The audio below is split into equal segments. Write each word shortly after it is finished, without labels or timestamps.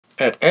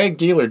At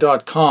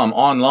AgDealer.com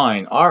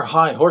online, our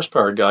high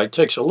horsepower guide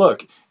takes a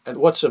look at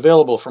what's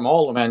available from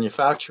all the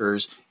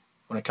manufacturers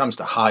when it comes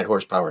to high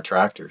horsepower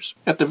tractors.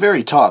 At the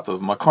very top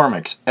of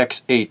McCormick's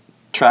X8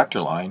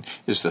 tractor line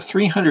is the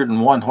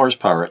 301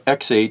 horsepower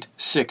X8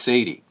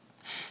 680.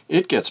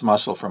 It gets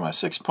muscle from a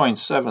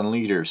 6.7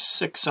 liter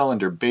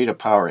 6-cylinder beta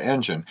power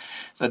engine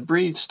that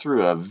breathes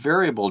through a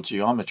variable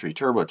geometry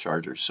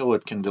turbocharger so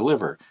it can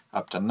deliver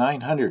up to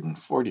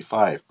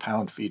 945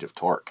 pound-feet of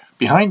torque.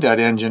 Behind that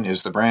engine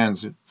is the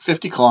brand's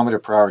 50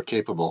 km/h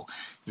capable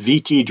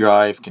VT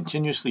drive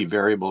continuously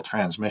variable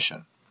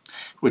transmission,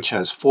 which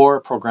has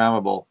 4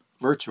 programmable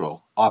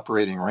virtual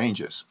operating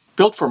ranges.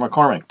 Built for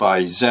McCormick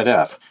by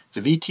ZF,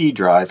 the VT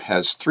drive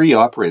has 3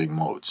 operating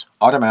modes: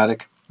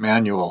 automatic,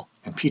 manual,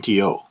 and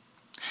PTO.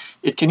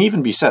 It can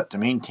even be set to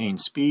maintain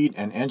speed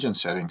and engine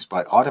settings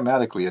by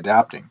automatically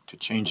adapting to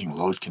changing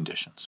load conditions.